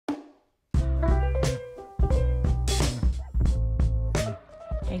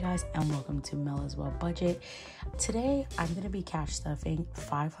guys, and welcome to Mel as Well Budget. Today I'm going to be cash stuffing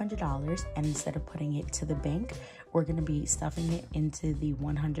 $500, and instead of putting it to the bank, we're going to be stuffing it into the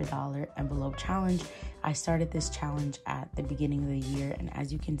 $100 envelope challenge. I started this challenge at the beginning of the year, and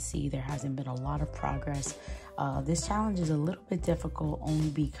as you can see, there hasn't been a lot of progress. This challenge is a little bit difficult only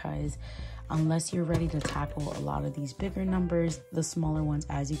because unless you're ready to tackle a lot of these bigger numbers, the smaller ones,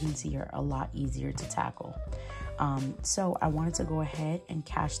 as you can see, are a lot easier to tackle. So I wanted to go ahead and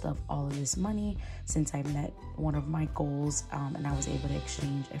cash stuff all of this money since I met one of my goals, and I was able to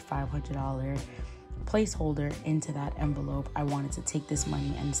exchange a $500 placeholder into that envelope. I wanted to take this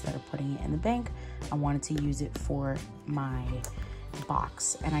money, and instead of putting it in the bank, I wanted to use it for my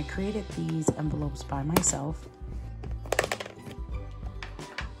box. And I created these envelopes by myself.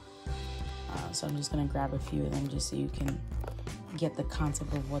 So I'm just going to grab a few of them just so you can get the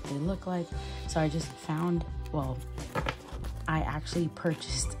concept of what they look like. So I just found, I actually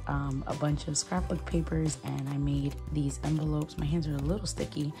purchased a bunch of scrapbook papers, and I made these envelopes. My hands are a little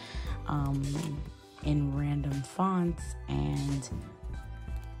sticky, in random fonts, and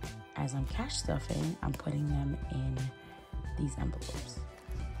as I'm cash stuffing, I'm putting them in these envelopes.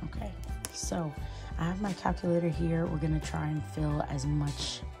 Okay, so I have my calculator here. We're gonna try and fill as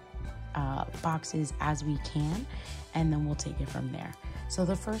much boxes as we can, and then we'll take it from there. So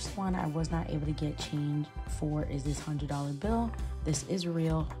the first one I was not able to get change for is this $100 bill. This is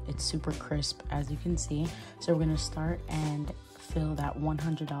real. It's super crisp, as you can see. So we're gonna start and fill that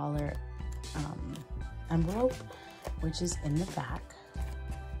 $100 envelope, which is in the back.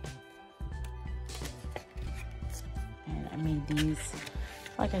 And I made these,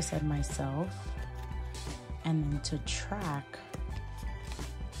 like I said, myself. And then to track,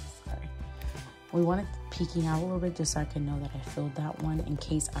 we want it peeking out a little bit just so I can know that I filled that one in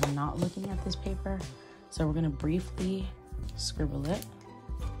case I'm not looking at this paper. So we're gonna briefly scribble it.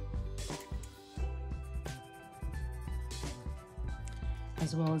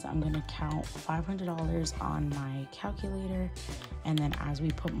 As well as I'm gonna count $500 on my calculator. And then as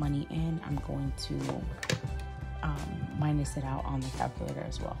we put money in, I'm going to minus it out on the calculator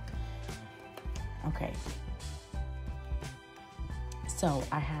as well. Okay. So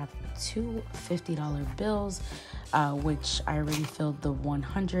I have two $50 bills, which I already filled the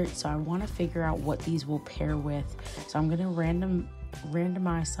 100. So I want to figure out what these will pair with. So I'm going to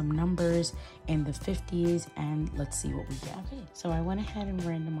randomize some numbers in the 50s, and let's see what we get. Okay, so I went ahead and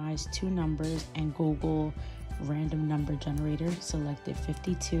randomized two numbers, and Google random number generator selected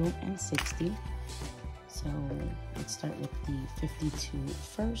 52 and 60. So let's start with the 52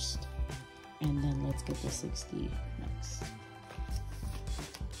 first, and then let's get the 60 next.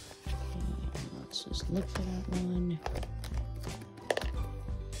 Just look for that one.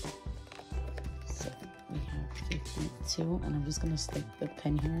 So we have 52, and I'm just gonna stick the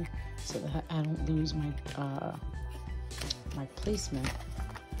pen here so that I don't lose my my placement.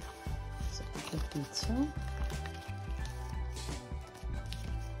 So 52.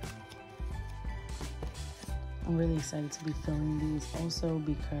 I'm really excited to be filling these also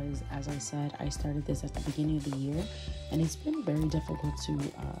because, as I said, I started this at the beginning of the year, and it's been very difficult to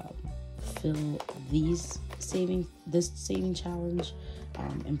fill this saving challenge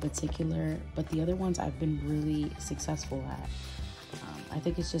in particular, but the other ones I've been really successful at. I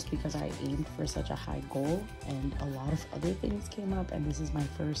think it's just because I aimed for such a high goal, and a lot of other things came up, and this is my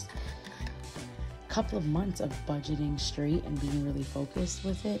first couple of months of budgeting straight and being really focused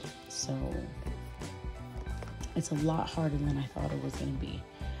with it, so it's a lot harder than I thought it was going to be.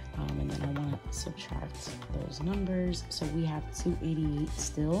 And then I want to subtract those numbers. So we have 288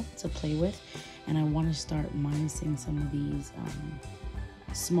 still to play with, and I want to start minusing some of these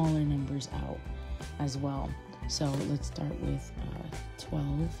smaller numbers out as well. So let's start with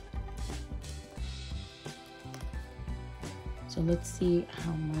 12. So let's see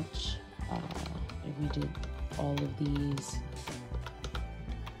how much if we did all of these.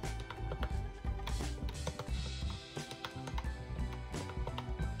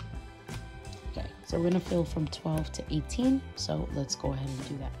 So we're gonna fill from 12 to 18. So let's go ahead and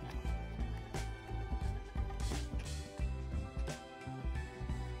do that now.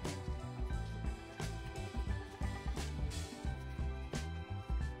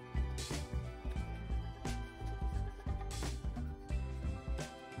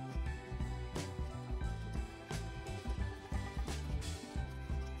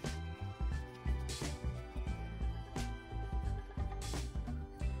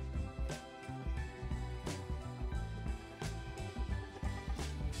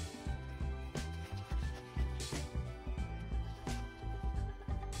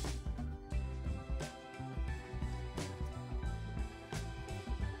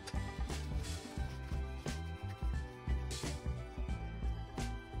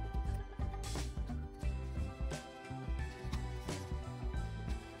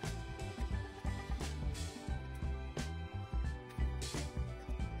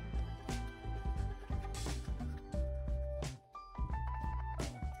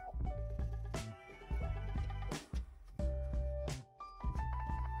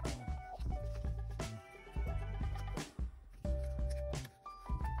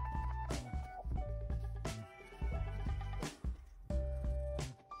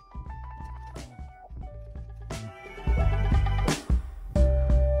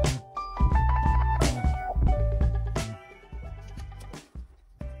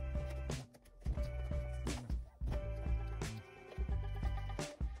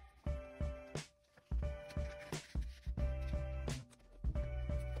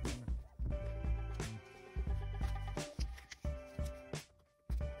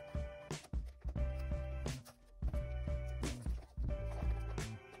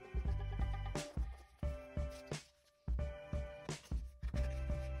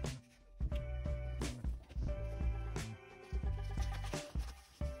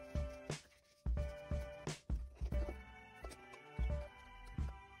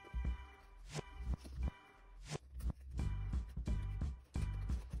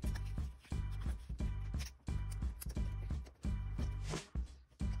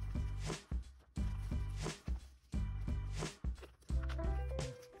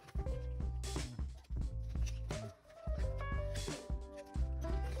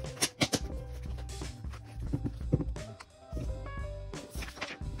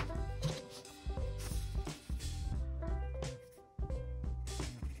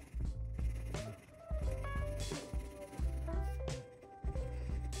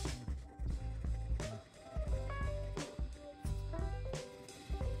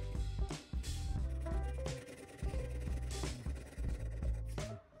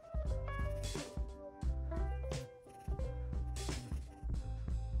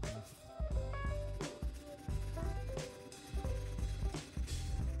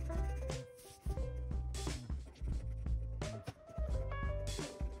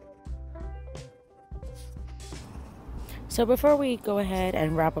 So before we go ahead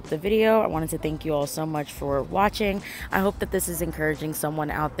and wrap up the video, I wanted to thank you all so much for watching. I hope that this is encouraging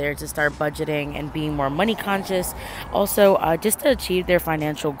someone out there to start budgeting and being more money conscious. Also, just to achieve their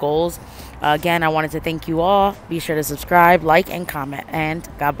financial goals. Again, I wanted to thank you all. Be sure to subscribe, like, and comment. And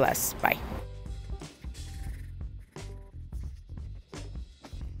God bless. Bye.